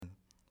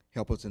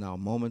Help us in our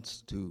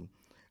moments to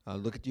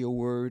look at your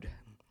word,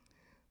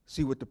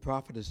 see what the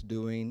prophet is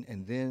doing,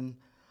 and then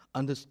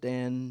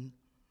understand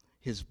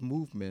his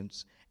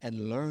movements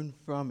and learn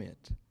from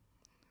it.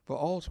 For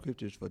all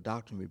scriptures for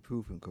doctrine,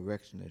 reproof, and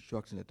correction, and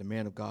instruction, that the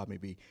man of God may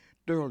be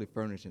thoroughly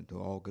furnished into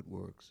all good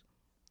works.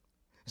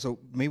 So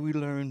may we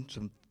learn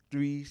some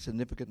 3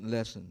 significant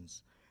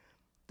lessons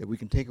that we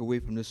can take away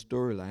from this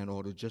storyline, or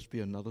it'll just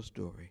be another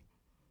story.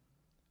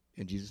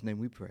 In Jesus' name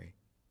we pray.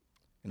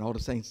 And all the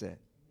saints said,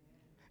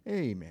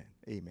 amen,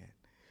 amen.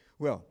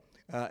 Well,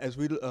 as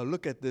we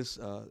look at this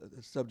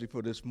subject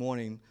for this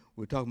morning,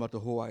 we're talking about the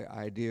whole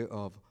idea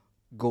of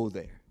go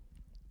there.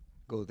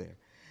 Go there.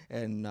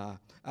 And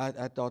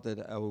I thought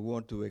that I would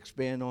want to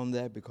expand on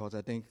that, because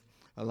I think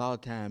a lot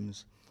of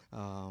times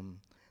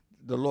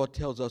the Lord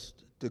tells us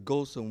to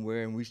go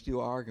somewhere and we're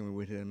still arguing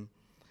with him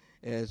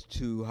as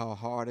to how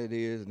hard it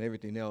is and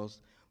everything else,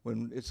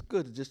 when it's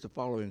good just to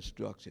follow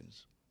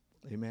instructions.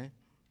 Amen?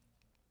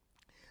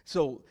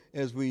 So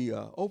as we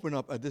open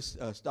up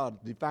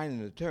start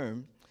defining the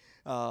term,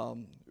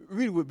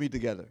 read it with me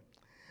together.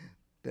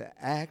 The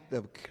act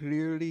of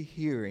clearly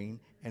hearing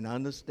and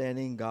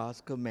understanding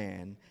God's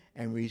command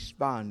and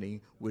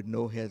responding with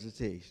no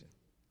hesitation.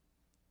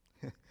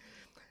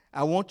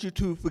 I want you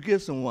to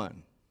forgive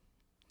someone.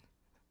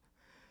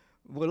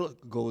 Well,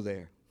 look, go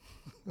there.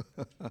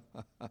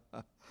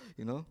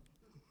 You know?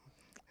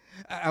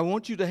 I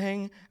want you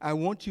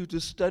to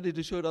study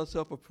to show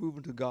thyself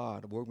approved to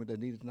God, a workman that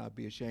needeth not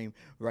be ashamed,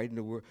 writing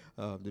the word,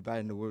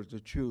 dividing the words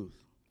of truth.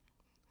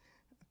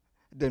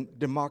 Then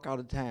mark out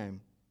a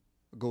time,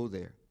 go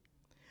there.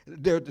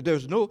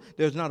 There's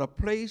not a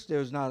place,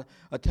 there's not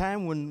a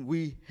time when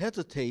we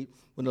hesitate.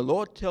 When the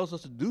Lord tells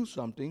us to do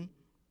something,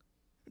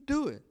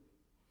 do it.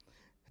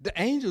 The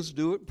angels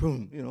do it,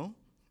 boom, you know.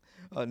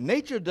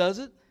 Nature does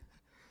it.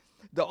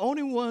 The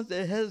only ones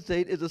that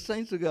hesitate is the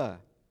saints of God.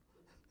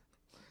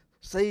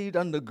 Saved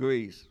under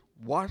grace,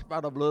 washed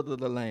by the blood of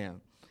the Lamb.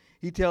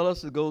 He tells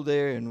us to go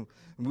there, and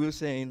we're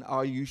saying,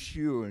 are you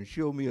sure? And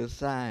show me a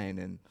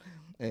sign,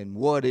 and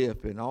what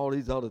if, and all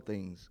these other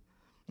things.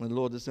 And the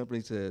Lord just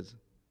simply says,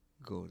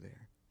 go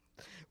there.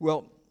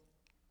 Well,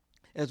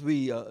 as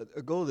we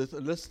go this,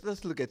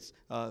 let's look at,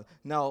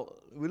 now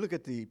we look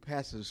at the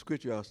passage of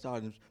Scripture, our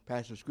starting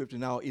passage of Scripture.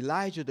 Now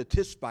Elijah the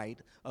Tishbite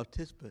of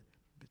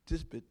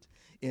Tishbite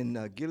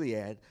in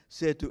Gilead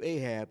said to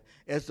Ahab,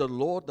 as the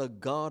Lord the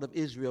God of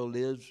Israel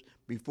lives,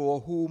 before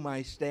whom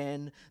I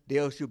stand,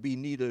 there shall be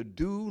neither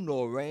dew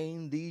nor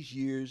rain these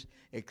years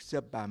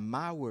except by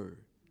my word.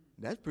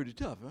 That's pretty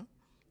tough, huh?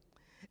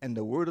 And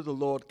the word of the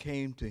Lord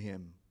came to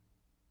him.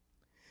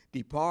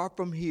 Depart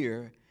from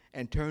here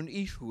and turn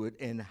eastward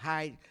and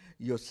hide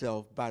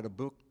yourself by the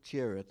brook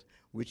Cherith,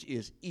 which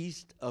is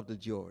east of the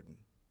Jordan.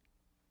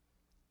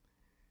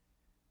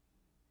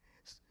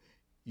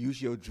 You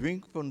shall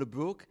drink from the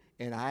brook,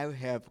 and I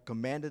have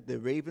commanded the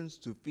ravens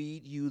to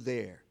feed you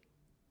there.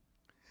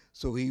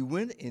 So he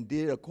went and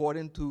did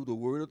according to the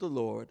word of the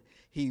Lord.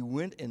 He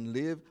went and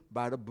lived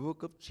by the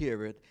brook of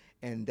Cherith,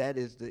 and that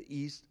is the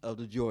east of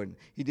the Jordan.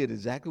 He did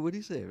exactly what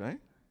he said, right?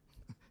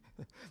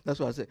 That's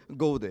why I said,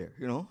 go there,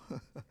 you know.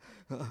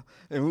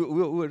 And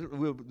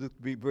we'll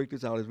break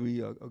this out as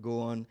we go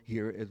on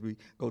here, as we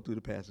go through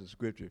the passage of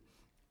Scripture.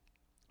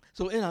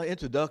 So in our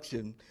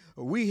introduction,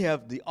 we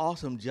have the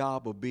awesome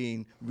job of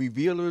being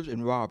revealers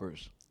and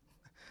robbers.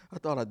 I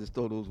thought I'd just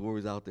throw those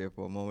words out there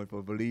for a moment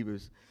for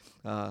believers.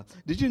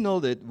 Did you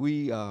know that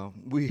we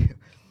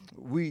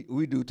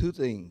do 2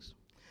 things?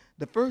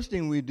 The first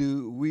thing we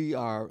do, we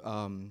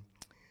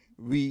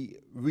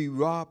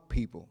rob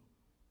people.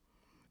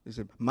 He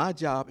said, my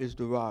job is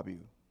to rob you.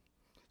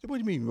 So what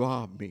do you mean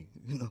rob me?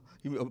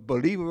 You a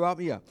believer rob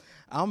me? Yeah.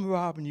 I'm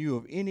robbing you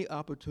of any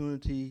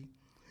opportunity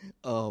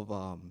of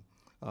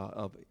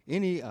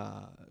any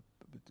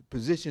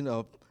position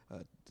of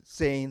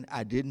saying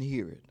I didn't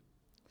hear it.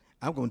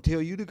 I'm going to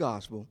tell you the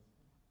gospel,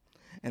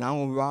 and I'm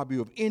going to rob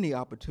you of any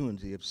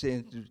opportunity of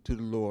saying to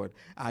the Lord,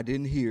 I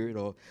didn't hear it.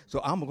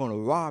 So I'm going to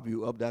rob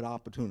you of that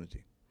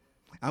opportunity.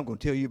 I'm going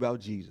to tell you about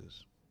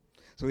Jesus.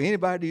 So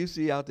anybody you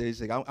see out there, you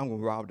say, I'm going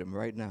to rob them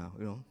right now,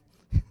 you know.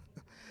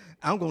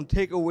 I'm going to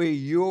take away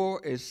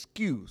your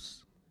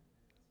excuse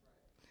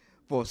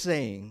for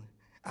saying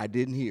I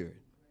didn't hear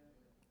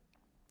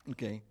it.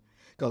 Okay?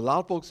 Because a lot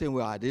of folks say,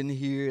 well, I didn't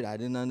hear it, I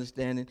didn't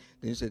understand it.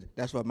 Then you said,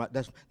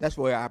 that's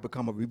where I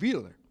become a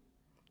revealer.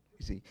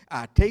 You see,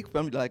 I take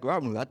from you like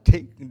Robin, I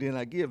take and then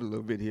I give a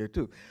little bit here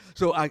too.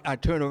 So I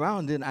turn around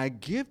and then I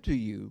give to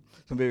you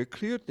some very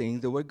clear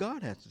things of what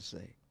God has to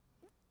say.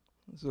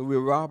 So we're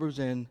robbers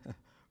and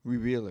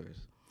revealers.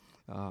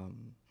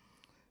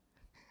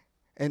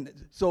 And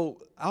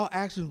so our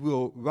actions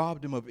will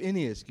rob them of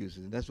any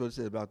excuses. And that's what it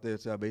says about their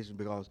salvation,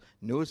 because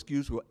no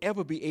excuse will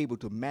ever be able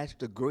to match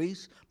the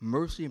grace,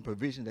 mercy, and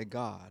provision that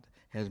God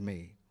has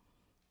made.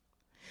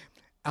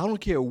 I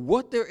don't care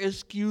what their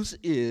excuse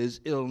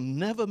is, it'll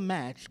never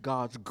match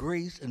God's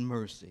grace and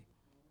mercy.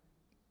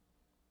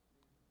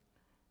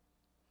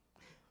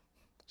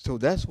 So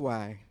that's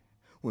why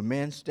when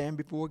man stand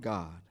before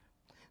God,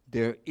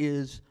 there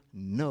is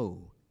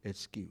no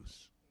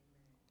excuse.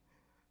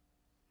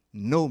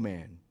 No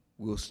man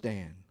will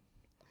stand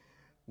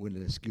with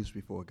an excuse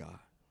before God.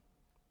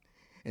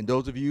 And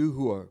those of you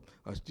who are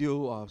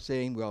still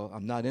saying, well,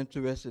 I'm not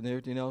interested in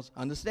everything else,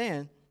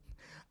 understand,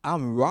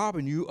 I'm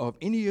robbing you of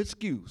any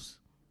excuse.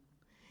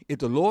 If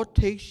the Lord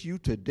takes you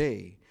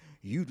today,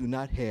 you do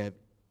not have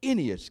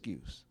any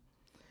excuse.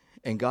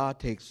 And God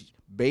takes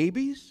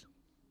babies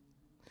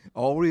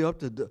all the way up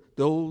to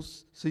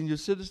those senior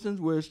citizens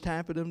where it's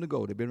time for them to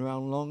go. They've been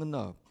around long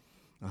enough,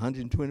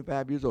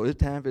 125 years old.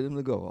 It's time for them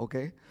to go,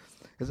 okay?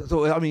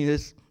 So I mean,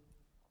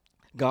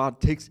 God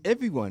takes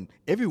everyone.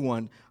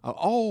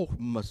 All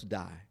must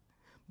die.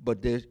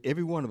 But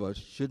every one of us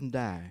shouldn't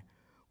die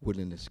with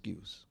an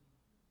excuse.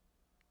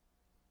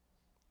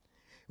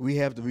 We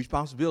have the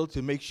responsibility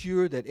to make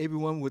sure that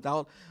everyone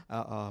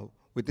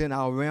within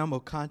our realm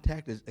of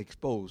contact is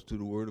exposed to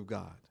the Word of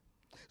God.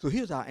 So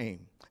here's our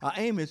aim. Our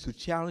aim is to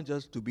challenge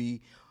us to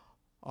be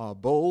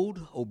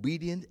bold,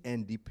 obedient,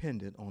 and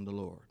dependent on the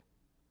Lord.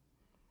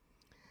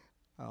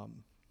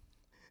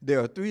 There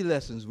are 3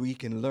 lessons we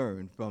can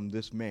learn from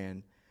this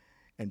man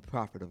and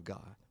prophet of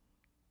God.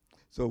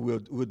 So we'll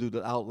do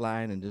the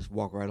outline and just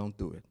walk right on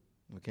through it,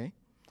 okay?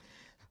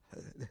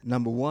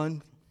 Number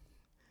 1,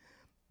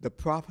 the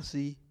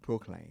prophecy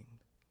proclaimed.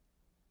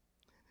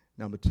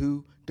 Number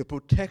 2, the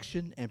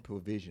protection and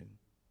provision.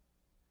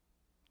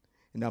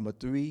 And number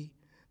 3,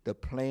 the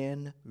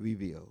plan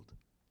revealed.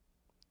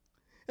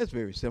 It's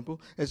very simple.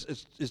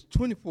 It's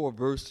 24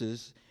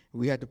 verses.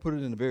 We had to put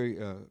it in a very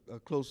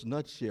close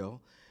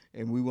nutshell,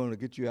 and we want to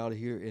get you out of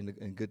here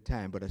in good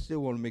time. But I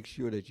still want to make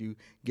sure that you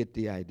get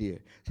the idea.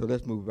 So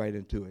let's move right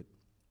into it.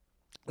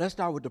 Let's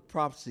start with the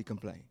prophecy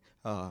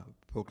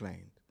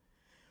proclaimed.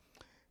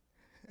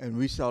 And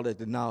we saw that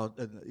now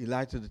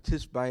Elijah the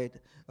Tishbite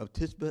of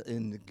Tishbe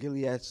in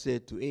Gilead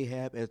said to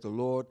Ahab, as the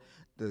Lord,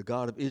 the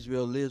God of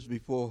Israel, lives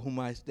before whom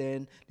I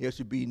stand, there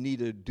should be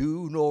neither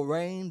dew nor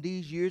rain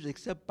these years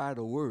except by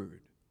the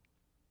word.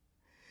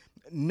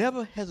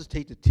 Never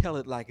hesitate to tell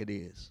it like it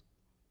is.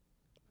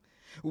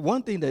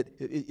 One thing that,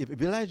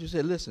 if Elijah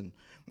said, listen,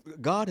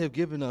 God has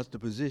given us the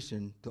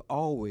position to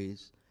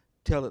always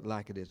tell it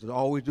like it is. To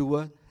always do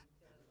what?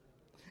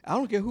 I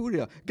don't care who they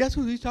are. Guess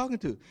who he's talking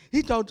to?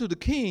 He's talking to the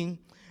king.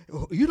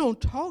 You don't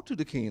talk to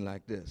the king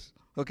like this,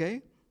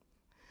 okay?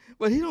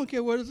 But he don't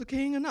care whether it's a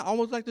king or not,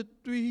 almost like the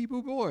 3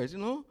 Hebrew boys, you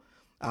know?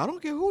 I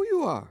don't care who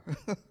you are.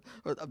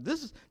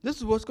 This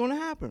is what's going to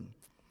happen.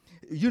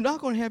 You're not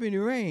going to have any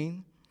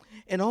rain,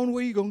 and the only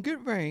way you're going to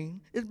get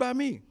rain is by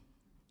me.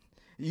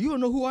 You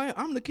don't know who I am.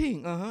 I'm the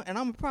king, and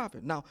I'm a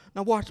prophet. Now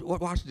watch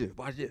this.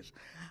 Watch this.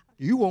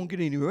 You won't get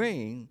any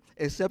rain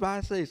except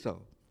I say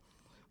so.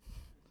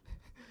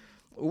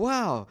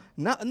 Wow.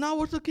 Now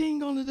what's the king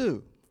going to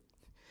do?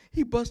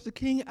 He busts the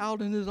king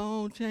out in his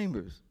own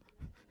chambers.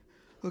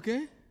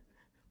 Okay?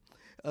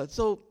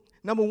 So,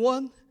 number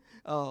 1,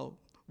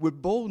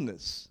 with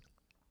boldness.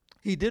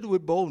 He did it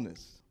with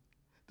boldness.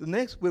 The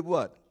next, with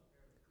what?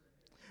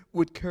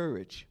 With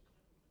courage.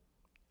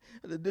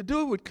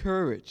 Do it with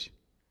courage.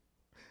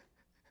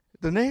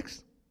 The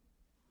next,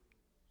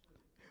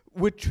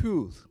 with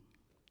truth.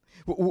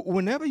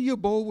 Whenever you're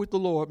bold with the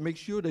Lord, make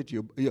sure that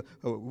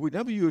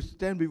whenever you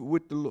stand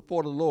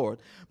for the Lord,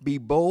 be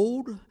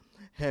bold,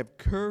 have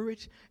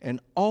courage, and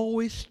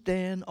always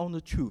stand on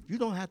the truth. You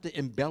don't have to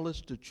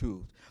embellish the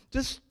truth.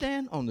 Just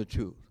stand on the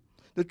truth.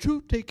 The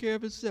truth take care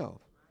of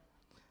itself.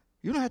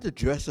 You don't have to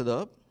dress it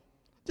up.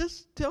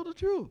 Just tell the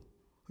truth,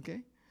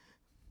 okay?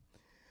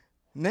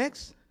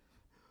 Next,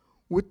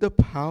 with the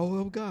power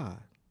of God.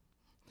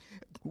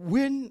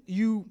 When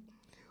you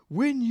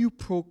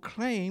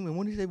proclaim, and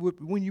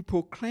when you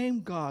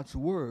proclaim God's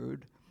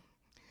word,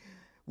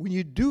 when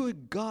you do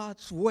it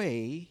God's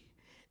way,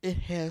 it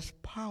has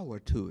power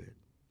to it.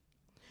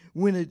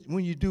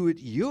 When you do it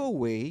your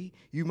way,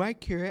 you might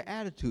carry an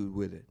attitude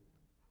with it.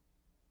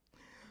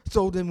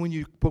 So then when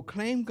you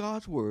proclaim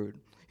God's word,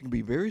 it can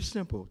be very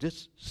simple.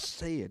 Just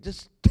say it.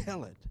 Just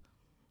tell it.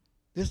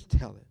 Just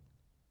tell it.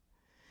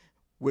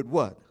 With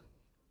what?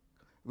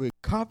 With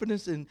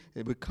confidence in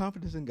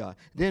God.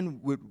 Then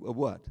with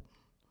what?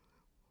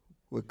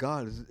 What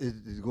God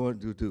is going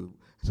to do.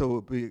 So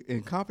we'll be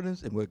in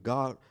confidence in what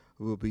God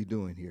will be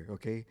doing here,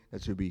 okay?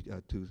 That should be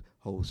 2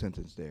 whole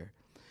sentence there.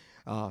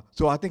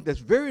 So I think that's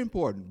very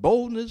important.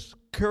 Boldness,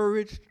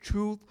 courage,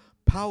 truth,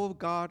 power of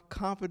God,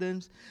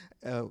 confidence,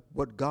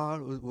 what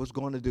God was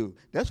going to do.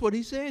 That's what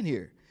he's saying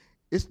here.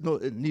 It's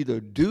neither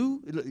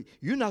dew.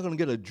 You're not going to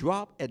get a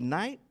drop at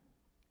night,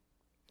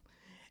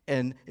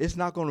 and it's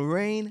not going to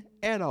rain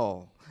at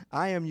all.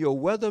 I am your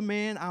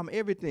weatherman. I'm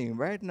everything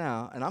right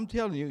now, and I'm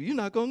telling you, you're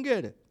not going to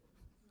get it.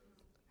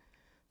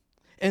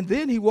 And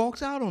then he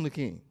walks out on the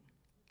king.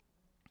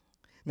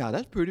 Now,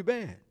 that's pretty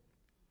bad.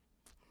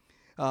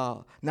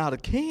 Now, the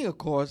king, of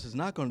course, is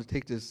not going to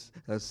take this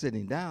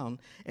sitting down,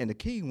 and the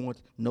king,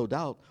 no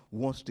doubt,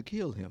 wants to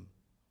kill him.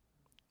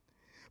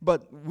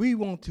 But we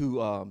want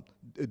to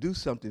do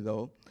something,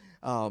 though.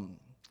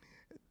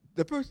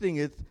 The first thing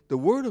is the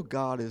word of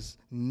God is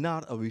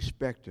not a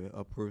respecter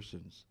of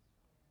persons.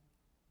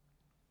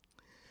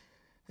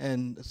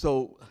 And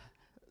so,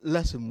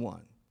 lesson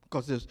one,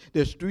 because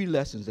there's three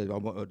lessons that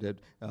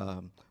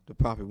the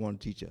prophet want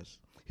to teach us.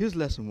 Here's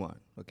lesson one,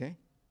 okay?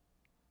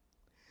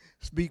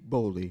 Speak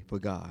boldly for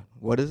God.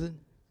 What is it?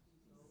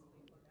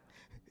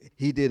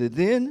 He did it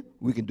then,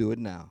 we can do it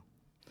now.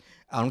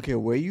 I don't care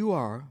where you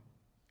are.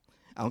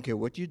 I don't care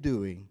what you're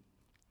doing.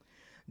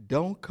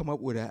 Don't come up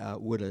with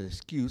an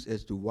excuse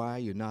as to why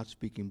you're not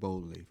speaking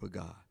boldly for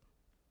God.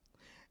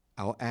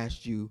 I'll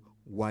ask you,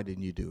 why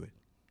didn't you do it?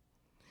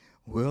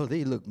 Well,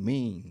 they look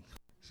mean.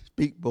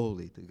 Speak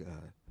boldly to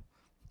God.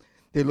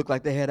 They look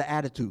like they had an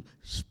attitude.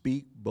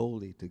 Speak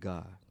boldly to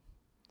God.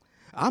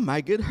 I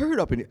might get hurt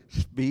up in it.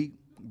 Speak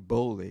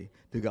boldly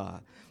to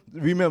God.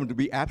 Remember to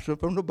be absent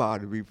from the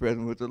body, be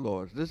present with the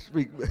Lord. Just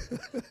speak,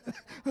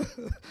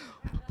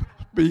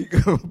 speak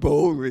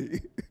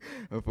boldly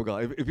for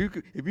God. If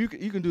you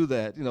can do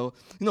that, you know,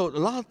 a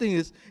lot of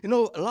things. A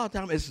lot of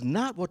times it's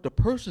not what the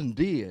person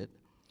did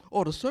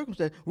or the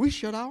circumstance. We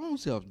shut our own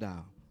selves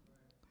down.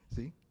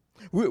 See,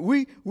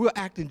 we're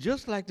acting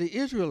just like the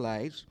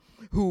Israelites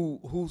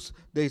who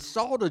they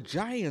saw the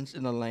giants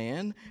in the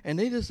land and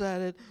they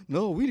decided,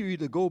 no, we need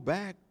to go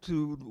back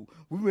to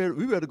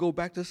we better go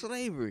back to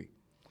slavery.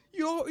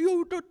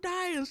 You'll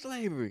die in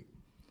slavery.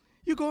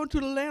 You're going to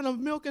the land of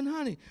milk and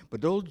honey. But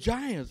those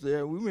giants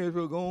there, we may as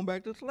well go on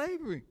back to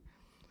slavery.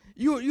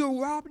 You're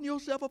robbing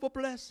yourself of a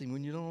blessing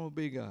when you don't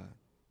obey God.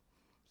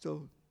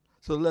 So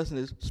the lesson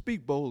is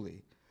speak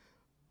boldly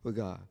for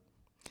God.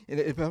 And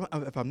if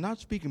I'm not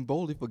speaking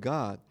boldly for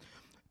God,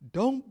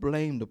 don't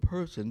blame the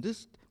person.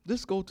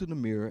 Just go to the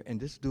mirror and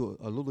just do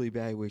a little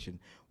evaluation.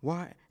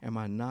 Why am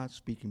I not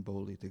speaking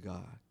boldly to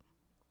God?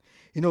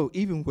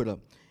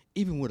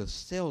 Even with a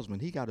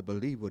salesman, he got to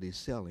believe what he's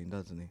selling,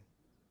 doesn't he?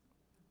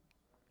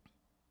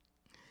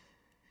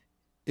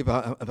 If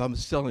I'm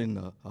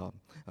selling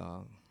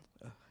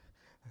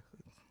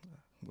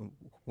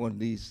one of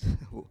these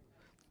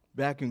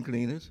vacuum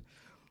cleaners,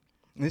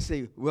 and they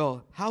say,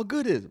 well, how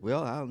good is it?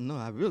 Well, I don't know.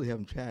 I really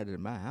haven't tried it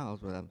in my house,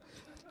 but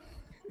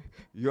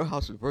your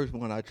house is the first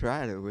one I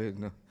tried it with.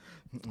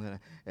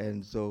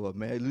 And so,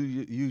 may I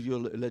use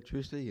your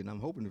electricity? And I'm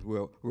hoping it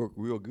will work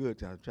real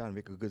good. I'm trying to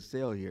make a good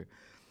sale here.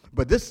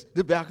 But this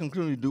vacuum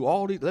cleaner will do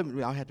all these.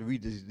 I'll have to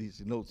read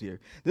these notes here.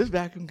 This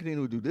vacuum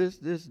cleaner will do this.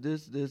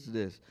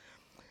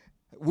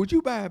 Would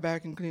you buy a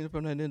vacuum cleaner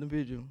from that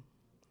individual?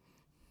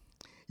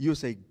 You'll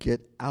say,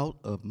 get out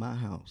of my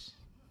house.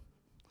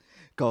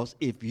 Because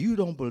if you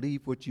don't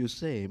believe what you're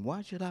saying,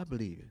 why should I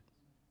believe it?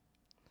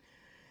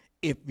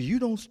 If you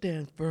don't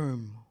stand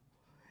firm,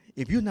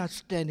 if you're not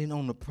standing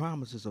on the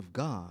promises of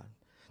God,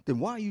 then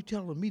why are you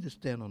telling me to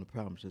stand on the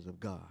promises of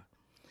God?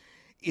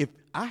 If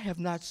I have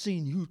not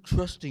seen you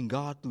trusting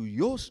God through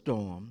your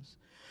storms,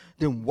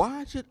 then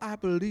why should I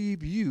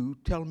believe you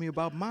telling me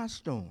about my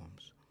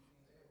storms?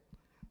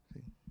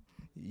 See?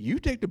 You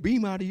take the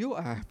beam out of your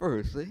eye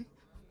first, see?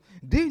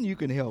 Then you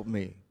can help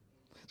me.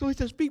 So he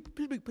says,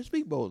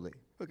 speak boldly.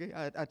 Okay,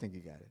 I think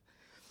you got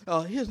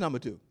it. Here's number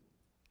 2.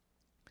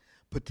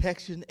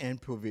 Protection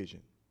and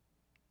provision.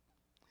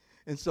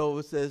 And so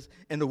it says,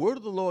 and the word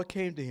of the Lord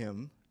came to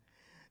him,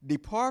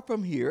 depart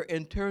from here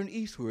and turn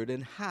eastward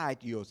and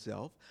hide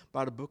yourself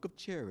by the brook of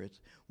Cherith,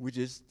 which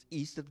is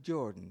east of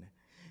Jordan.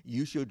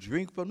 You shall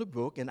drink from the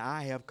brook, and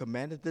I have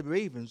commanded the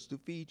ravens to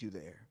feed you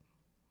there.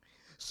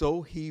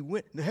 So he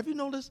went. Now, have you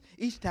noticed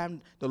each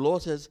time the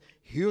Lord says,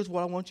 here's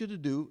what I want you to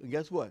do, and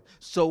guess what?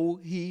 So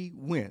he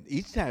went.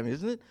 Each time,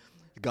 isn't it?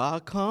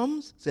 God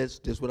comes, says,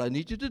 this is what I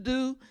need you to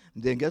do.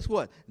 And then guess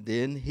what?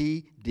 Then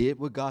he did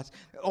what God said.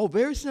 Oh,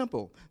 very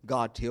simple.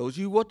 God tells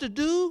you what to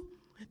do,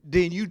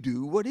 then you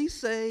do what he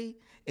say,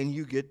 and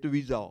you get the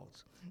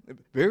results.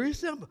 Very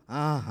simple.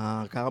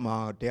 Come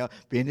on,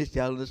 finish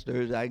telling the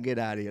stories, I can get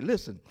out of here.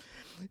 Listen,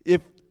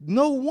 if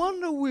no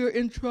wonder we're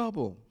in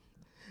trouble.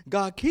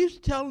 God keeps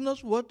telling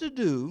us what to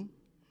do,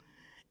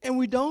 and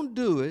we don't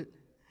do it,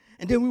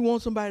 and then we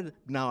want somebody to,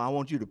 now I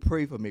want you to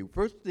pray for me.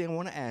 First thing I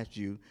want to ask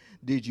you,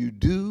 did you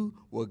do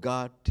what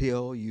God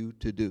tell you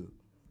to do?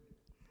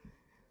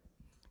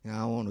 Now, I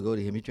don't want to go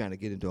to him. He's trying to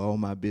get into all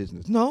my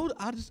business. No,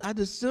 I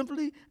just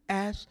simply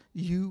asked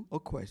you a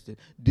question.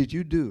 Did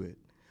you do it?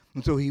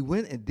 And so he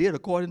went and did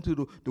according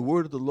to the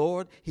word of the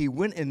Lord. He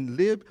went and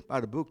lived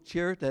by the brook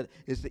Cherith that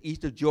is the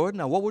east of Jordan.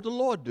 Now, what would the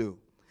Lord do?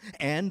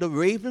 And the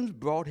ravens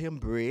brought him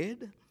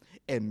bread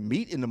and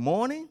meat in the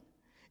morning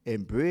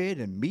and bread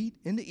and meat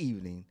in the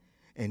evening.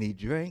 And he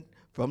drank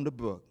from the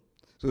brook.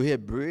 So he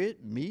had bread,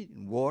 meat,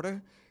 and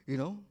water, He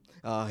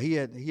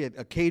had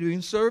a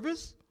catering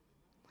service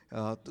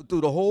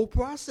through the whole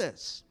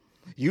process.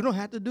 You don't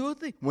have to do a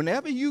thing.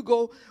 Whenever you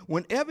go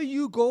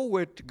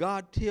where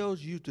God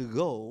tells you to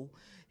go,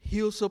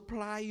 he'll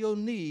supply your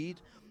need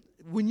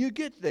when you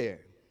get there.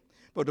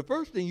 But the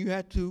first thing, you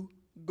have to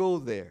go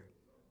there.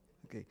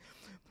 Okay.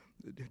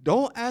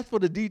 Don't ask for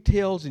the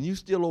details and you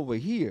still over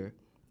here.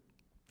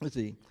 Let's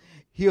see.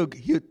 He'll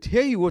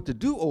tell you what to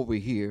do over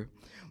here,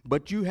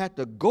 but you have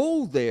to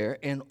go there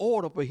in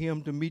order for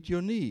him to meet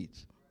your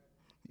needs.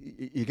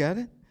 You got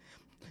it?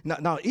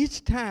 Now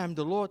each time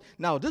the Lord,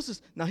 now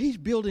he's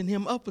building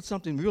him up for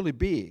something really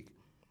big.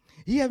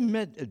 He haven't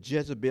met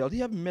Jezebel. He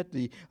haven't met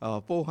the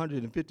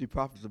 450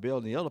 prophets of Baal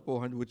and the other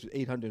 400, which is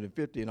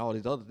 850 and all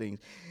these other things.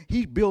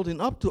 He's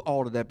building up to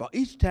all of that. But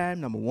each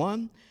time, number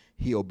one,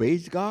 he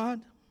obeys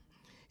God.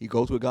 He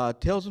goes where God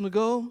tells him to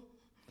go.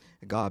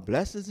 God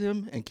blesses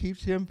him and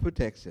keeps him,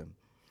 protects him.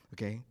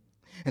 Okay?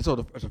 And so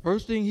the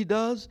first thing he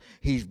does,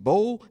 he's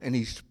bold and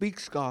he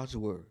speaks God's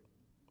word.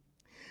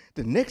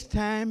 The next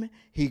time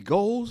he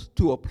goes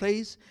to a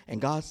place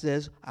and God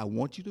says, I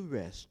want you to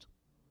rest.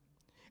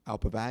 I'll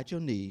provide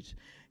your needs.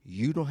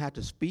 You don't have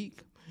to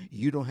speak.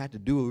 You don't have to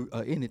do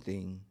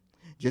anything.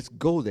 Just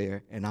go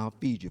there and I'll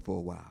feed you for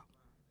a while.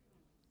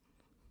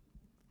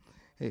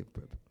 Hey,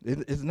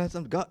 isn't that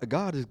something?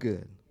 God is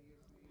good.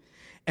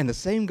 And the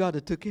same God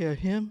that took care of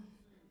him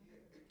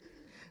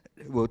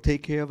will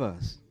take care of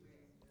us.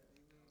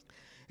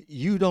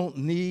 You don't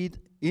need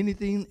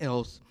anything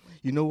else.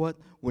 You know what?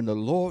 When the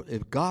Lord,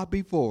 if God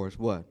be for us,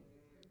 what?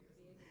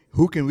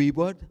 Who can we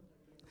what?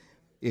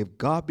 If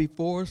God be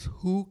for us,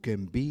 who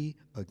can be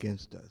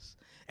against us?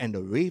 And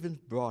the ravens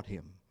brought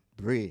him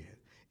bread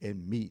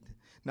and meat.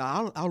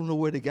 Now, I don't know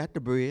where they got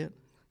the bread,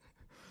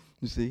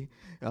 you see.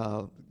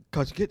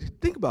 Because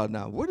think about it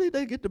now. Where did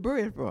they get the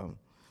bread from?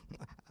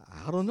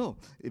 I don't know.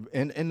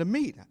 And the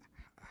meat,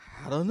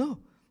 I don't know,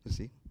 you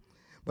see.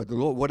 But the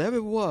Lord, whatever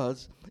it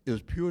was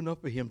pure enough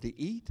for him to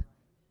eat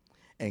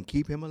and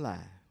keep him alive.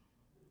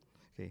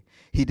 Okay.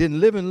 He didn't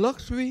live in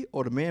luxury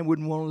or the man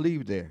wouldn't want to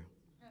leave there.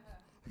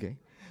 Okay.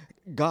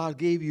 God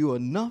gave you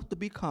enough to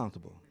be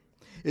comfortable.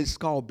 It's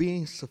called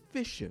being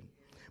sufficient.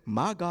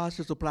 My God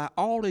shall supply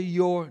all of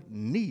your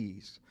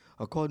needs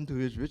according to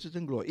his riches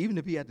and glory. Even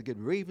if he had to get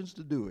ravens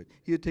to do it,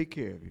 he'll take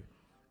care of you.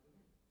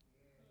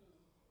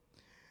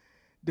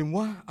 Then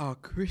why are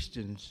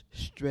Christians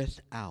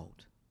stressed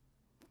out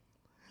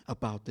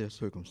about their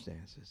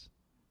circumstances?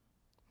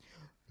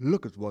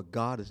 Look at what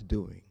God is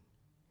doing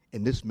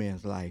in this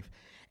man's life.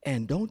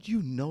 And don't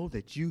you know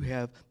that you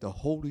have the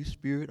Holy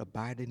Spirit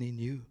abiding in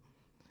you?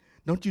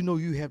 Don't you know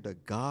you have the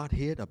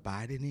Godhead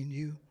abiding in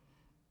you?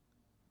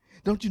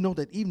 Don't you know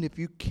that even if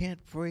you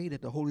can't pray,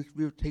 that the Holy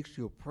Spirit takes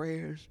your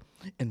prayers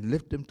and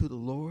lift them to the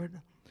Lord?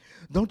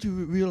 Don't you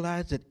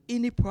realize that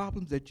any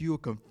problems that you are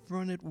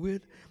confronted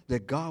with,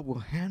 that God will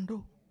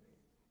handle?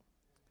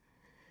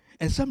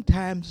 And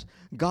sometimes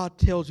God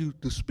tells you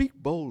to speak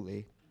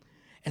boldly,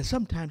 and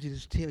sometimes he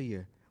just tells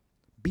you,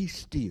 be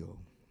still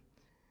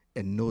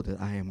and know that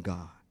I am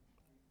God.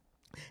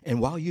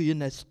 And while you're in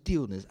that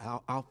stillness,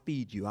 I'll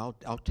feed you.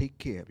 I'll take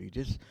care of you.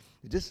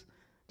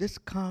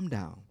 Just calm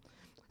down.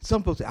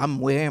 Some folks say, I'm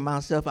wearing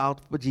myself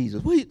out for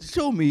Jesus. Wait,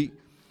 show me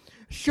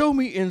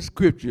in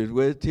scriptures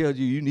where it tells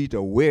you need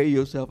to wear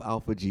yourself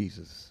out for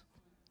Jesus.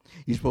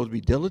 You're supposed to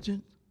be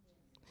diligent.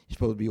 You're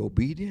supposed to be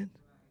obedient.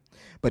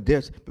 But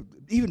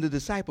even the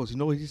disciples, you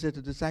know what he said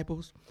to the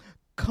disciples?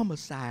 Come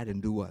aside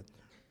and do what?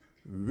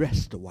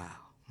 Rest a while.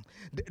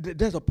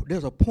 There's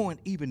a point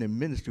even in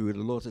ministry where the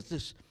Lord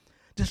says,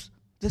 just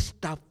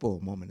stop for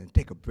a moment and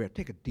take a breath,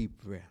 take a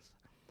deep breath.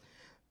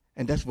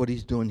 And that's what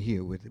he's doing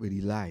here with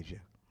Elijah.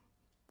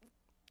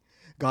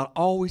 God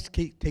always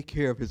take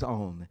care of his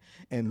own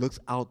and looks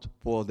out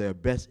for their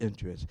best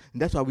interests.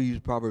 And that's why we use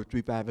Proverbs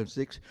 3, 5, and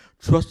 6.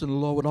 Trust in the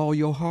Lord with all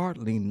your heart.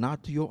 Lean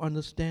not to your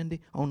understanding.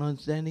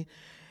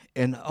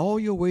 And all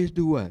your ways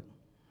do what?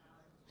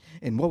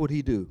 And what would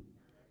he do?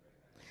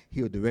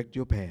 He'll direct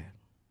your path.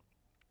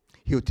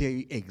 He'll tell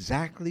you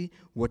exactly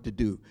what to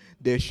do.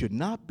 There should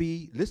not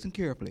be, listen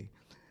carefully,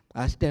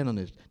 I stand on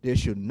this, there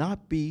should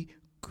not be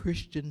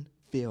Christian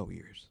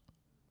failures.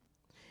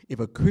 If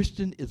a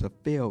Christian is a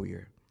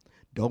failure,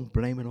 don't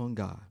blame it on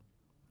God.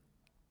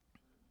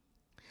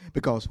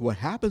 Because what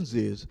happens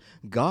is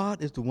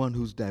God is the one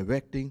who's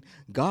directing.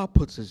 God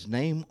puts his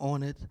name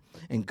on it,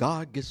 and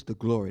God gets the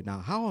glory. Now,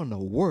 how in the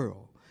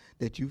world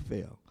that you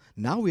fail?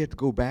 Now we have to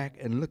go back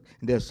and look.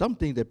 And there's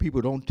something that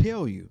people don't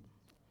tell you.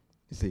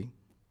 You see?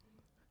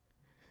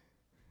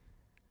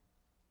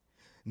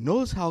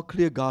 Notice how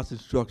clear God's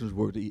instructions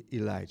were to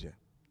Elijah.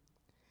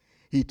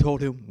 He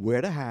told him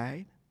where to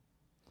hide.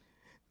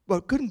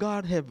 But couldn't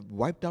God have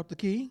wiped out the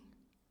king?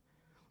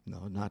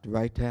 No, not the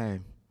right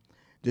time.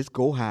 Just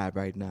go hide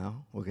right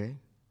now, okay?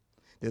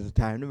 There's a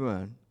time to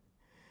run.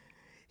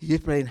 He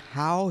explained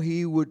how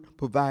he would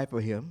provide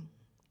for him.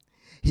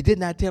 He did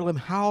not tell him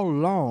how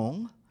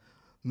long.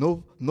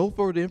 No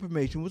further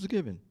information was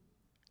given.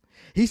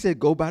 He said,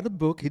 go by the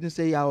book. He didn't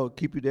say, I'll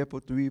keep you there for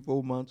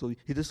 3-4 months.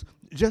 He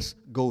just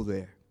go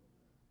there.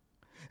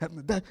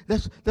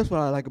 That's what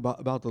I like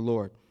about the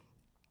Lord.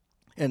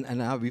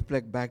 And I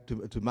reflect back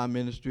to my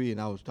ministry,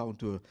 and I was talking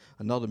to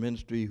another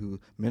minister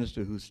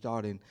who's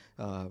starting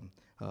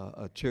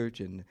a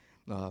church, and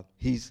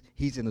he's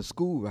in a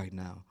school right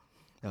now,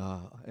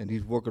 and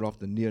he's working off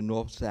the near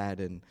north side,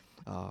 and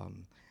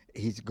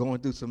he's going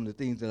through some of the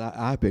things that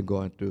I've been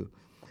going through.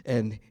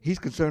 And he's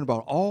concerned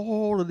about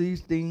all of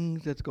these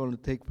things that's going to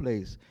take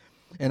place.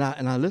 And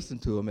I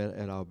listened to him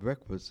at our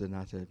breakfast, and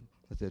I said,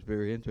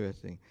 very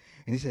interesting.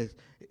 And he says,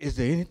 is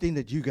there anything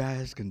that you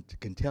guys can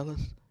tell us?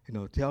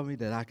 tell me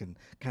that I can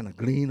kind of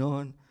glean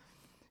on.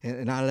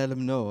 And I let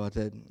him know, I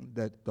said,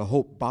 that the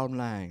hope, bottom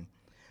line,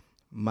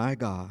 my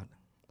God,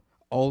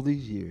 all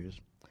these years,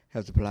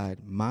 has supplied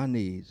my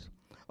needs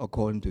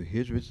according to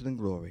his riches and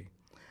glory.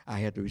 I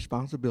had the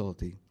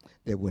responsibility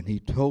that when he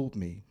told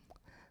me,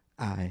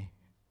 I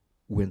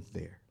went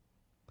there.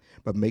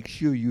 But make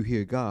sure you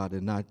hear God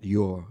and not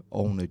your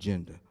own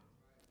agenda.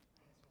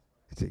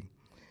 See?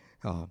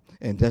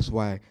 And that's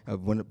why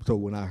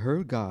when I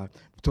heard God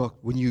talk,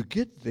 when you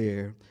get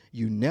there,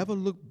 you never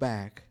look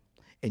back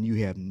and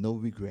you have no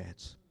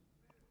regrets.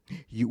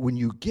 When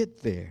you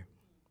get there,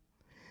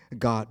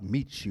 God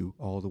meets you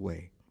all the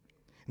way.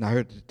 And I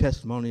heard the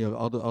testimony of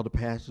other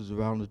pastors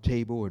around the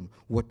table and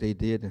what they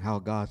did and how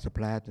God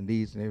supplied the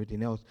needs and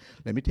everything else.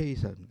 Let me tell you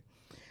something.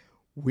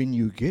 When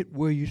you get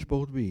where you're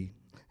supposed to be,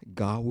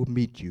 God will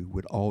meet you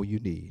with all you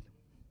need.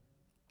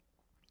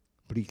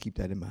 Please keep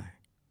that in mind.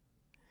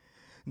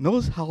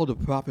 Notice how the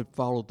prophet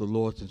followed the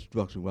Lord's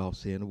instruction while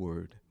saying the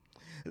word.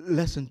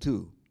 Lesson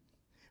 2.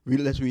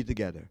 Let's read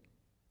together.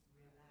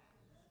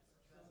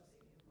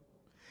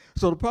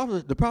 So the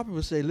prophet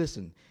would say,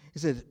 listen, he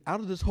said, out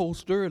of this whole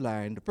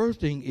storyline, the first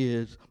thing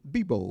is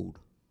be bold.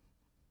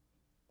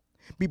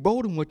 Be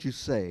bold in what you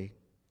say.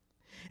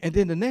 And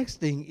then the next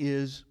thing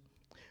is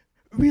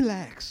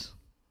relax.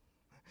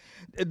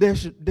 There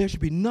should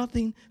be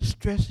nothing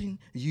stressing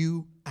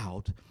you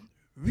out.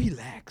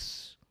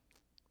 Relax.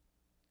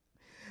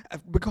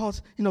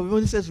 Because,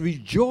 when it says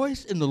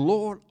rejoice in the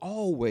Lord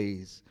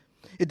always,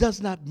 it does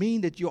not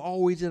mean that you're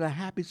always in a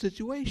happy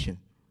situation.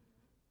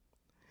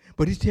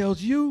 But he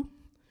tells you,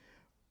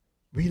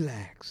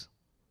 relax.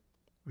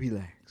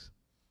 Relax.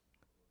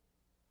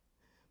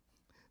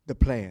 The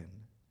plan,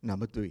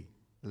 number 3,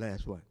 the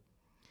last one.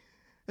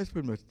 That's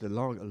pretty much the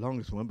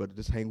longest one, but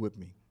just hang with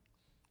me.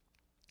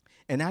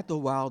 And after a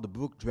while, the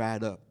brook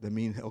dried up. That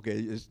means, okay,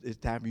 it's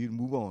time for you to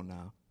move on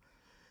now.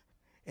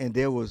 And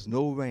there was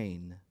no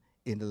rain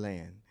in the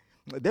land.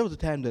 There was a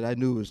time that I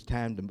knew it was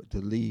time to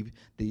leave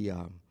the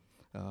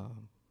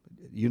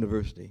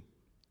university.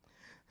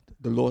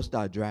 The Lord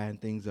started drying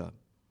things up.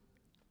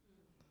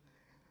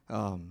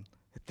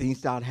 Things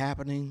started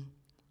happening.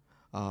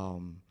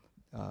 Some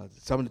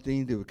of the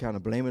things they were kind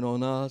of blaming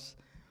on us.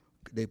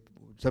 They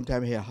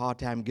sometimes had a hard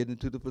time getting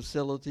into the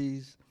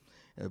facilities.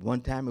 At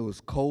one time it was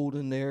cold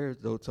in there,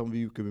 though some of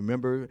you can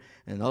remember,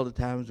 and other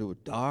times it was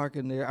dark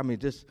in there. I mean,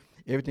 just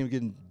everything was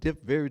getting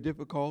very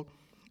difficult.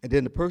 And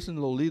then the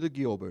person, Lolita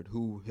Gilbert,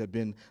 who had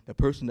been the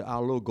person that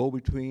our little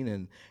go-between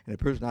and the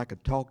person I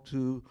could talk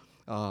to,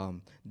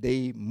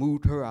 they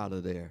moved her out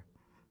of there.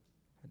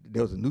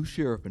 There was a new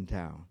sheriff in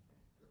town.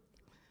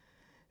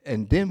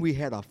 And then we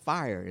had a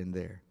fire in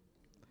there.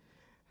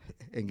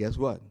 And guess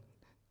what?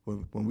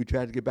 When we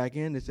tried to get back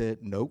in, they said,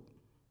 nope.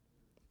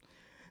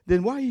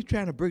 Then why are you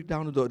trying to break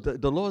down the door?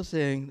 The Lord's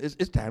saying,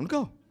 it's time to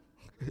go.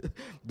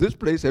 This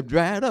place have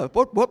dried up.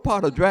 What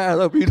part of dried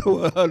up you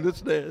don't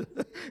understand?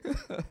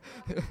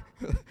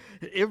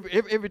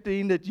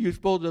 Everything that you're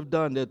supposed to have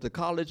done, that the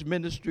college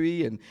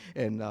ministry and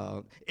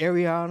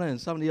Ariana and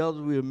some of the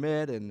others we have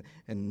met and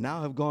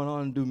now have gone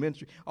on and do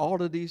ministry,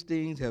 all of these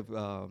things have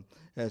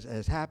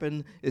has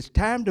happened. It's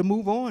time to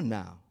move on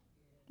now.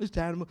 It's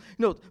time to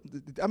move.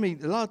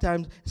 A lot of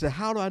times, say,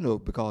 how do I know?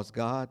 Because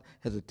God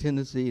has a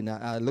tendency, and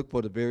I look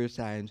for the various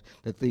signs.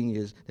 The thing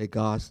is that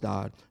God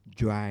starts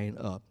drying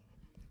up.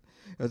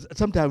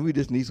 Sometimes we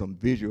just need some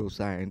visual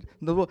signs.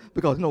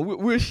 Because,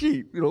 we're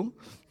sheep,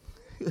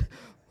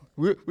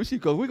 We're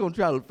sheep because we're going to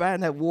try to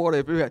find that water.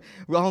 I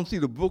don't see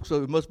the brook,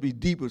 so it must be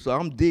deeper, so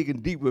I'm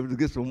digging deeper to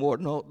get some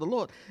water. No,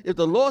 if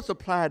the Lord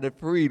supplied it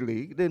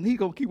freely, then he's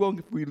going to keep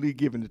on freely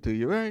giving it to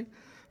you, right?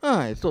 All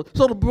right, so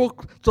the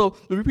brook, so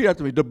repeat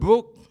after me. The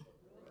brook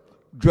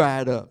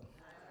dried up.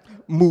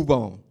 Move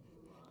on.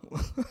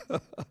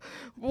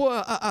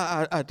 Boy,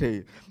 I tell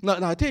you.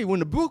 Now I tell you, when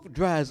the brook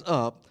dries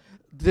up,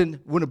 then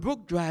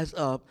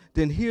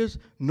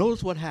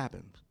notice what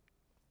happens.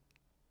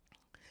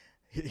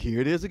 Here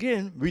it is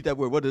again. Read that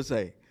word. What does it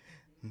say?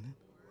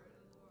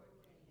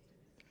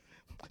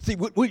 See,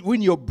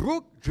 when your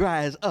brook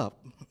dries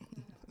up,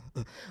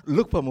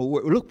 look for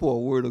a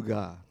word of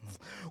God.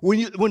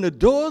 When the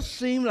doors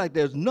seem like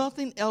there's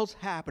nothing else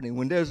happening,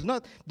 when there's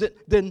not,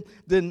 then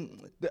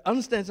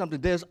understand something.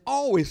 There's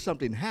always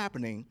something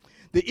happening.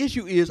 The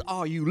issue is,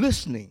 are you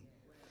listening?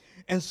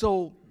 And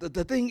so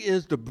the thing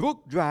is, the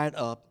brook dried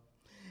up.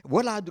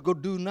 What I go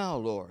do now,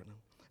 Lord?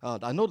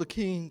 I know the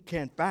king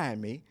can't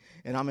find me,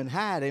 and I'm in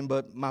hiding,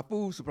 but my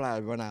food supply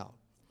run out.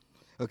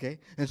 Okay,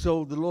 and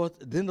so the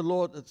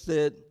Lord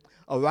said,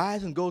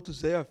 "Arise and go to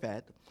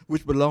Zarephath,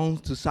 which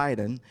belongs to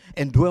Sidon,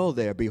 and dwell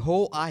there.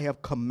 Behold, I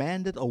have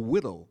commanded a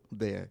widow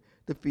there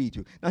to feed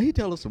you." Now he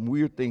tells us some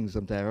weird things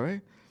sometimes,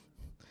 right?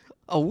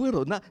 A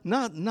widow, not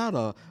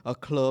a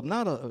club,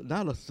 not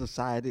a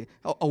society.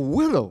 A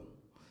widow,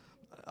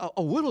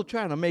 a widow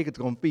trying to make it's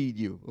gonna feed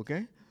you.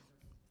 Okay.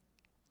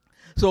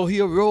 So he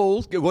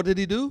arose. What did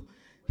he do?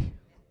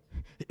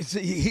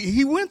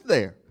 He went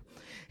there.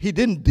 He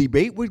didn't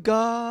debate with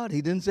God.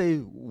 He didn't say,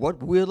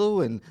 what widow?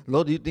 And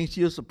Lord, do you think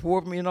she'll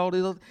support me and all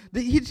this other?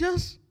 He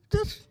just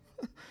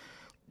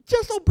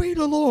obeyed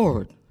the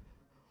Lord.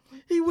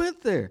 He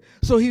went there.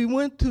 So he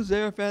went to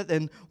Zarephath,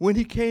 and when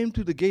he came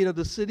to the gate of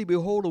the city,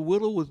 behold, a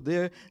widow was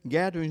there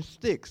gathering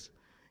sticks.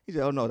 He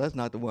said, oh, no, that's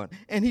not the one.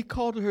 And he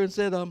called to her and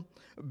said,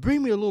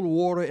 bring me a little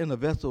water in a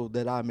vessel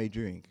that I may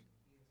drink.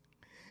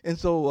 And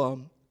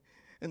so,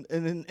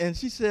 and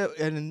she said,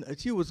 and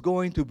she was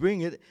going to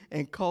bring it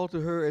and called to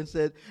her and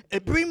said,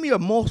 bring me a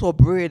morsel of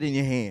bread in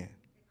your hand.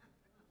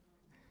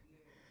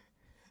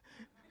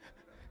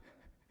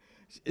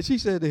 She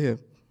said to him,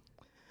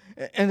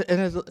 and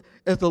as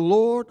the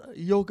Lord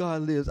your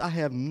God lives, I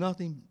have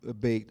nothing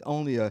baked,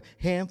 only a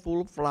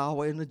handful of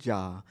flour in a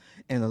jar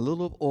and a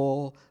little of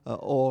oil.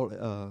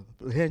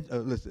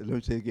 Listen, let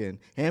me say it again.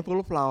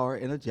 Handful of flour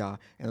in a jar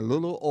and a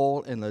little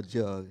oil in a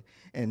jug.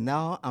 And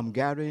now I'm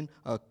gathering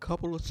a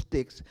couple of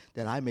sticks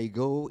that I may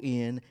go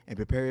in and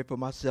prepare it for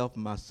myself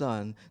and my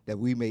son, that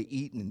we may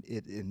eat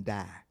and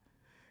die.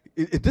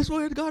 Is this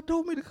where God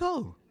told me to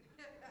go?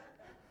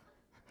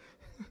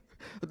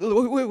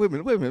 Wait a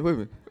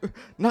minute.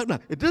 No.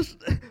 This,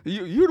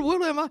 you're the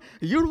one, am I?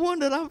 You're the one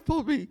that I'm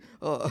supposed to be.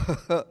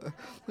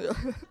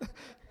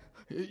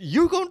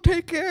 You're gonna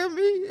take care of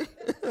me.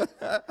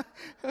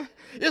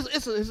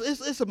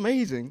 It's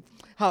amazing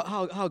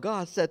how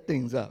God set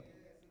things up.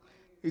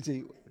 You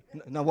see,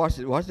 now watch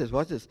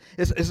this.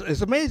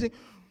 It's amazing.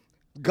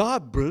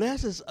 God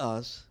blesses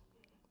us.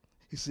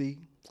 You see,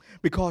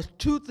 because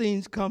two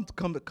things come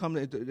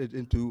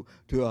into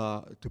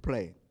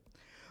play.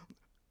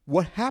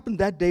 What happened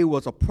that day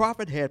was a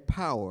prophet had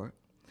power,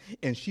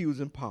 and she was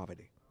in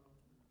poverty.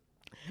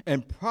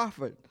 And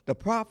the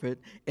prophet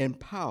and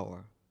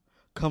power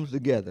comes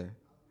together,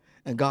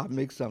 and God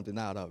makes something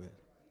out of it.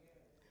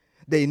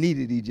 They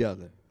needed each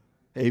other.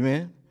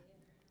 Amen.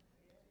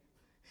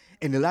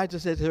 And Elijah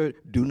said to her,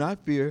 "Do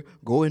not fear.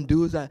 Go and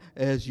do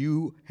as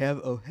you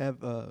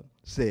have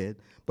said.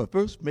 But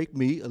first, make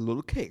me a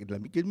little cake.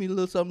 Give me a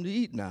little something to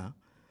eat now,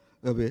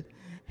 of it,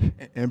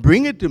 and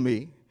bring it to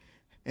me.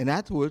 And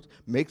afterwards,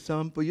 make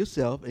some for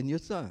yourself and your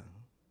son."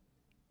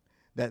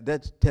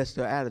 That tests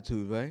her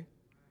attitude, right?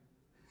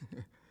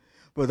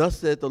 For thus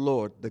said the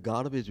Lord, the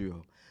God of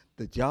Israel,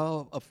 the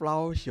jar of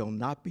flour shall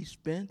not be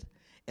spent,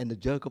 and the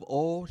jug of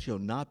oil shall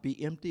not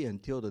be empty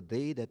until the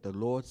day that the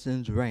Lord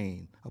sends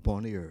rain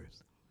upon the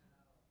earth.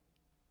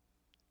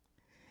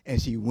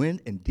 And she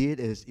went and did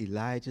as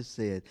Elijah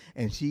said,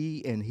 and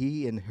she and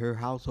he and her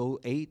household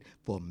ate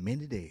for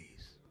many days.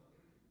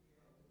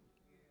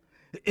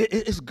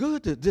 It's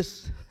good to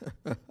just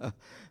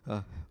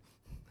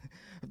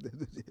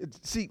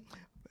see.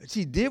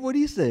 She did what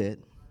he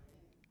said.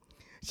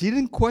 She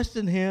didn't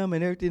question him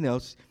and everything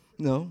else.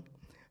 No,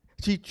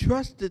 she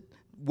trusted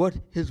what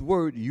his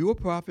word. You're a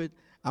prophet.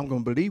 I'm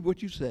going to believe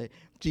what you say.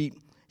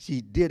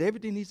 She did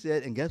everything he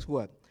said, and guess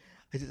what?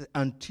 He said,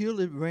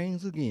 until it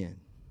rains again,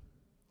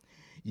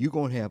 you're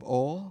going to have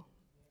oil,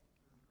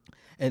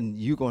 and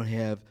you're going to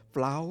have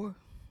flour.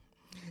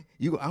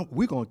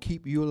 We're going to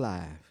keep you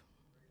alive.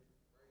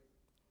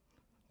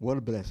 What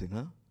a blessing,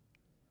 huh?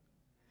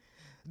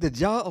 The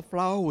jar of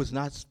flour was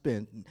not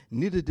spent,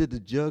 neither did the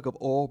jug of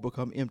oil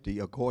become empty,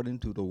 according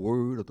to the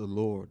word of the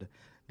Lord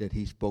that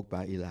he spoke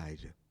by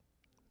Elijah.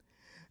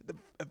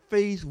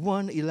 Phase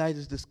one,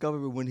 Elijah's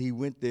discovery, when he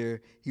went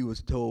there, he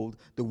was told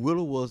the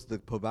widow was the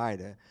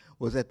provider,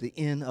 was at the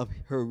end of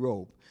her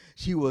rope.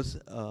 She was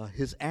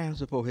his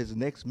answer for his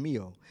next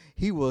meal.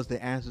 He was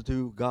the answer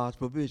to God's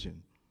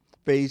provision.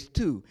 Phase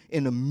two,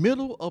 in the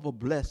middle of a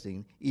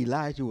blessing,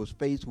 Elijah was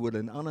faced with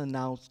an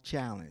unannounced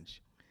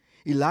challenge.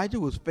 Elijah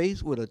was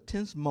faced with a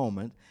tense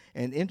moment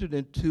and entered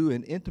into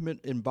an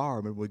intimate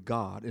environment with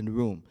God in the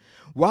room.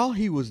 While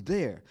he was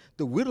there,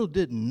 the widow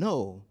didn't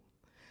know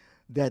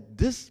that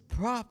this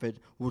prophet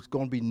was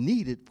going to be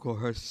needed because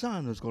her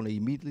son was going to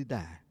immediately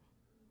die.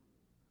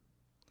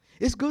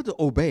 It's good to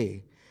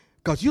obey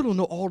because you don't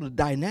know all the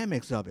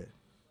dynamics of it.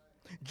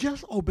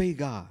 Just obey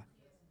God,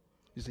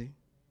 you see.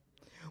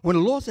 When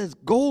the Lord says,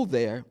 go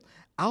there,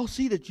 I'll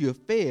see that you're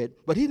fed,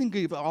 but he didn't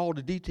give all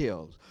the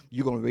details.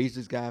 You're going to raise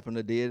this guy from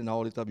the dead and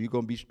all this stuff. You're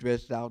going to be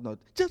stressed out. No,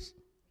 just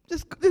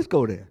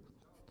go there.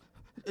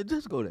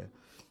 Just go there.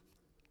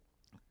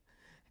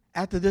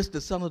 After this,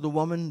 the son of the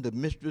woman, the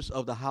mistress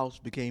of the house,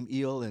 became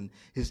ill, and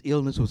his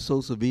illness was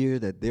so severe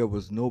that there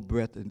was no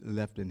breath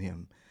left in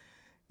him.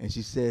 And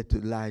she said to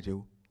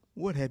Elijah,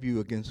 what have you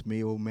against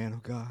me, O man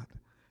of God?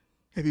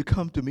 Have you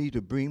come to me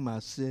to bring my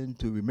sin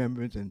to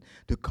remembrance and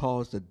to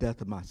cause the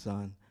death of my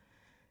son?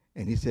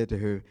 And he said to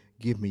her,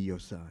 give me your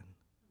son.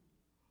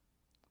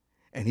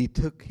 And he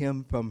took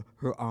him from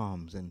her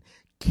arms and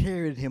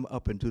carried him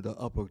up into the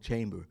upper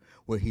chamber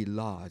where he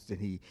lodged, and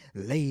he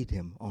laid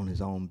him on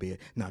his own bed.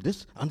 Now,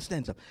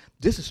 understand something.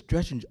 This is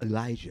stretching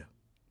Elijah.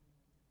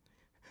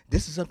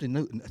 This is something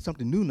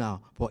new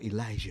now for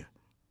Elijah.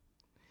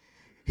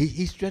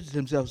 He stretches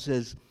himself,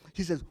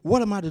 he says,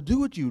 what am I to do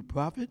with you,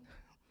 prophet?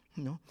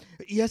 You know,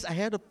 yes, I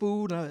had the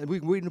food, we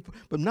were waiting,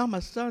 but now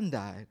my son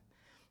died.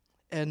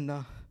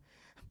 And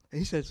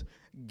he says,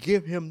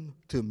 give him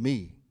to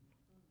me.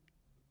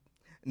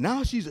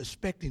 Now she's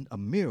expecting a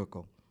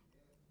miracle.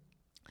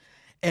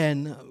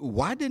 And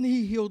why didn't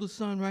he heal the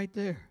son right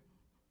there?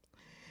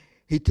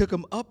 He took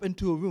him up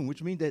into a room,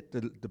 which means that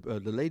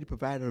the lady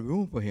provided a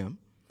room for him,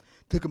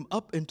 took him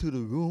up into the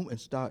room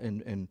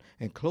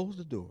and closed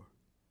the door.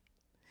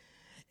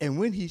 And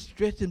when he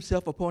stretched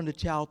himself upon the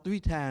child 3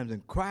 times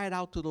and cried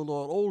out to the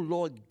Lord, "Oh,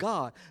 Lord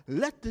God,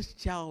 let this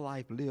child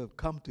life live,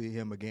 come to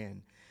him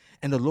again."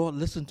 And the Lord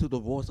listened to the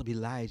voice of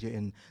Elijah,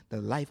 and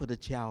the life of the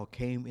child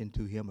came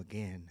into him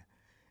again,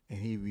 and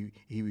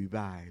he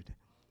revived.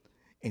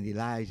 And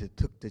Elijah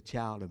took the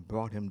child and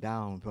brought him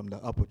down from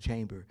the upper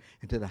chamber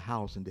into the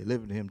house and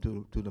delivered him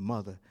to the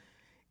mother.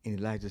 And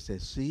Elijah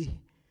said, "See,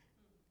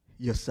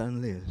 your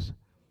son lives."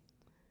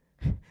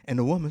 And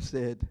the woman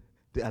said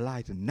to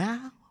Elijah,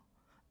 "Now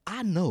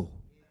I know."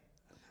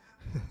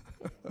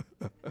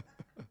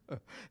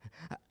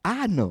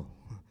 I know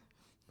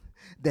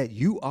that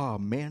you are a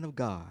man of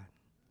God,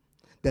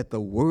 that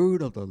the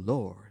word of the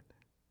Lord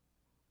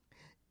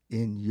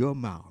in your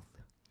mouth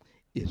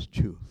is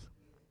truth.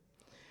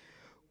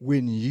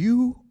 When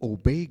you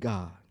obey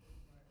God,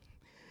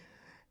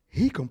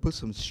 he can put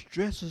some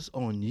stresses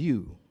on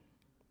you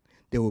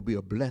that will be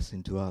a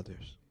blessing to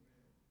others.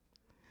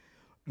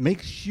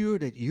 Make sure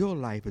that your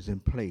life is in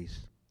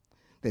place,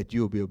 that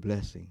you'll be a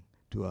blessing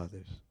to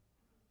others.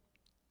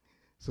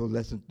 So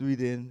lesson 3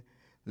 then,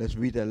 let's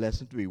read that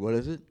lesson 3. What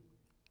is it?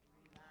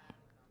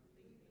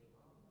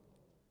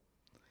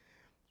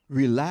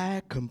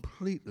 Rely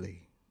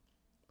completely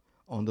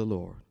on the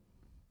Lord.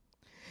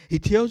 He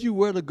tells you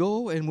where to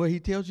go, and where he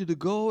tells you to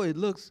go, it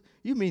looks,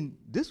 you mean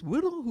this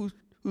widow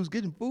who's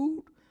getting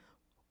food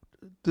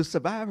to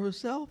survive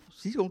herself,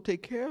 she's going to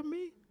take care of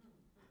me?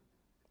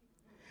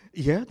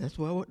 Yeah, that's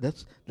what.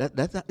 That's.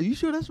 Are you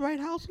sure that's right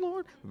house,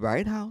 Lord?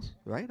 Right house.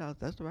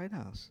 That's the right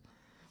house.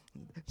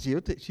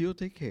 She'll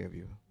take care of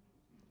you.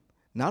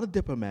 Not a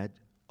diplomat,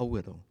 a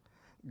widow.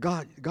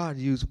 God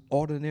used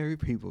ordinary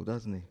people,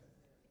 doesn't he?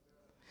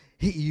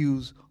 He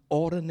used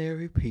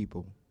ordinary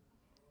people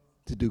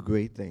to do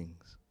great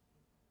things.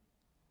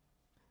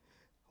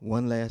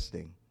 One last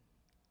thing.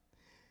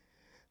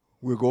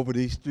 We'll go over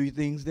these 3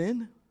 things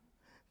then.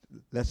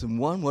 Lesson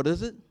 1, what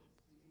is it?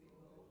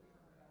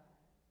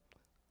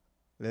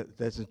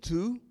 Lesson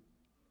 2.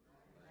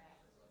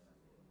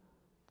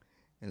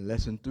 And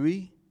lesson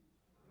 3.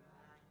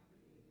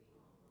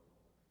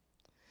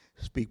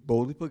 Speak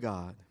boldly for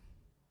God.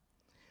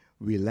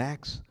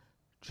 Relax,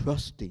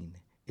 trusting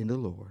in the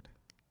Lord.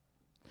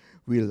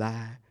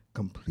 Rely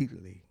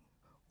completely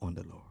on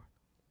the Lord.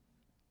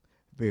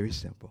 Very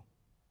simple.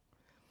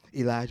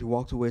 Elijah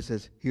walks away and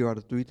says, here are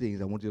the 3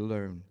 things I want you to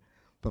learn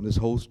from this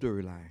whole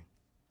storyline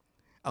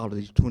out of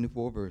these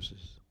 24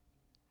 verses.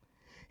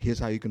 Here's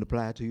how you can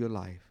apply it to your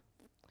life.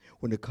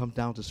 When it comes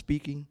down to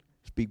speaking,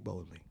 speak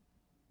boldly.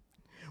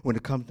 When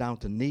it comes down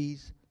to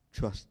needs,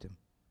 trust him.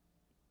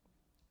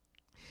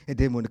 And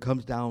then when it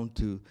comes down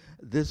to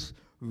this,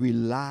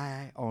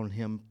 rely on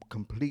him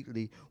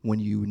completely when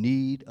you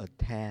need a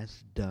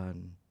task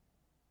done.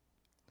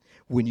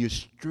 When you're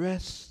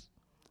stressed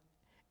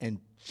and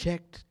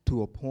checked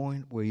to a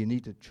point where you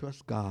need to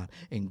trust God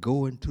and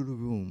go into the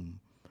room,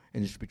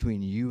 and it's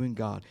between you and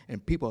God,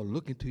 and people are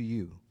looking to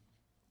you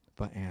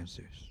for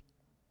answers.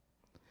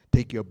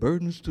 Take your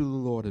burdens to the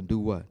Lord and do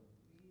what?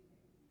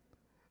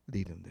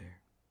 Lead them there.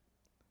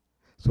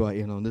 So I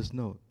end on this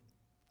note.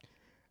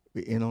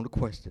 We end on the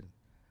question.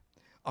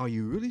 Are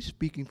you really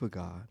speaking for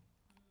God?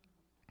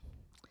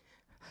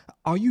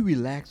 Are you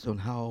relaxed on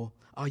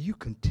are you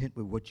content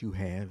with what you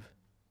have?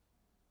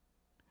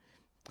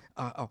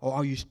 Or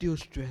are you still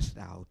stressed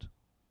out?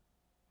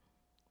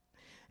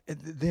 And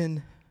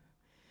then,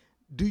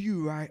 do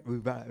you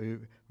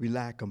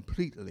rely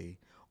completely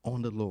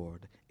on the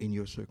Lord in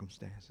your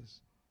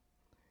circumstances?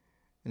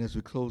 And as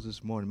we close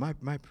this morning,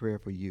 my prayer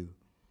for you,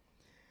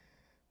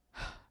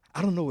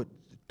 I don't know what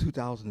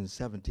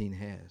 2017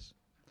 has.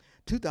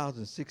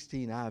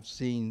 2016, I've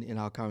seen in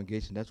our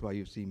congregation, that's why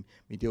you've seen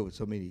me deal with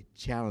so many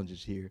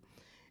challenges here,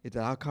 is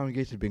that our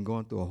congregation has been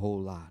going through a whole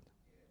lot,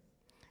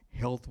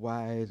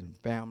 health-wise and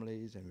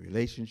families and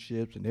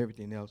relationships and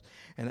everything else.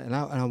 And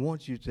I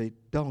want you to say,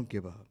 don't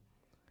give up.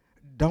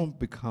 Don't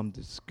become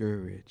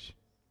discouraged.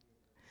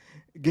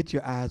 Get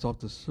your eyes off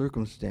the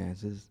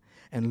circumstances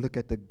and look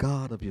at the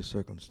God of your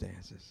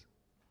circumstances.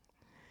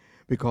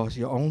 Because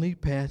you're only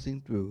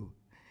passing through,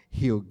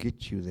 he'll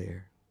get you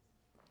there.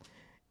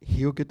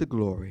 He'll get the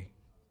glory.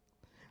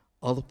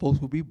 Other folks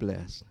will be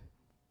blessed,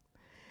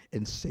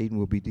 and Satan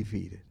will be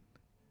defeated.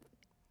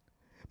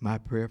 My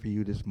prayer for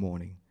you this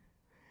morning,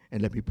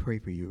 and let me pray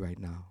for you right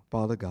now.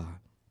 Father God,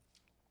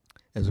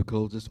 as we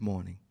close this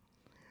morning,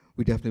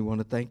 we definitely want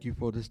to thank you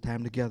for this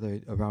time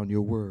together around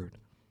your word.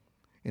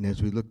 And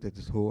as we looked at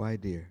this whole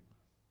idea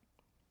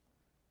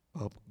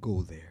of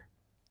go there,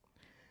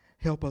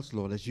 help us,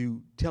 Lord, as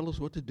you tell us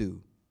what to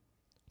do,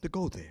 to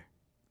go there.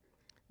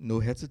 No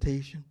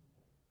hesitation.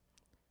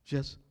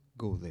 Just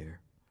go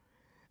there.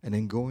 And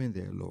then go in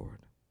there, Lord.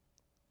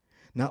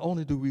 Not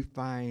only do we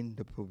find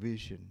the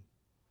provision,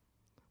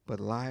 but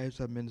lives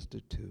are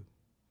ministered to,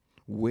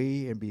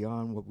 way and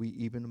beyond what we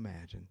even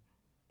imagine.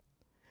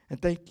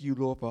 And thank you,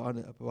 Lord, for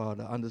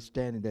the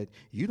understanding that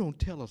you don't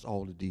tell us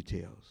all the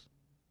details.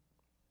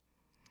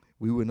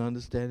 We wouldn't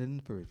understand it in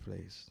the first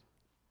place.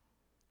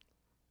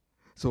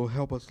 So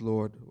help us,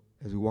 Lord,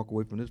 as we walk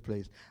away from this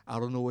place. I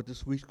don't know what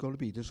this week's going to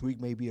be. This week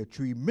may be a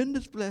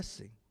tremendous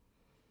blessing.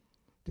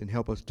 Then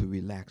help us to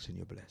relax in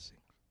your blessing.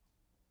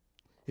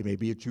 It may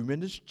be a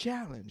tremendous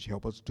challenge.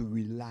 Help us to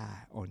rely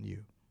on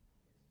you.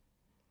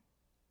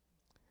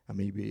 It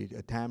may be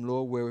a time,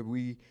 Lord, where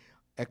we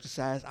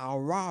exercise our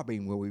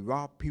robbing, where we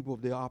rob people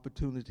of their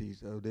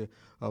opportunities,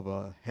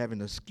 of having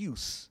an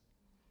excuse.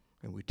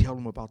 And we tell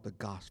them about the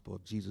gospel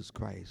of Jesus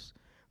Christ,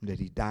 and that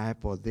he died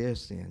for their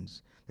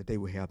sins, that they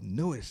will have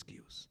no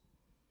excuse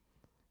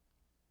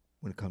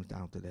when it comes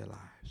down to their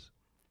lives.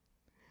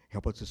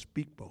 Help us to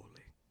speak boldly.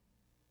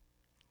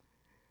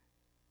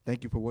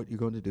 Thank you for what you're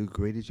going to do.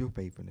 Great is your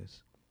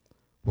faithfulness.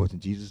 For it's in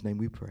Jesus' name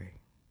we pray.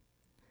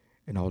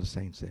 And all the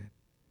saints said,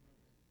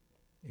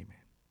 amen.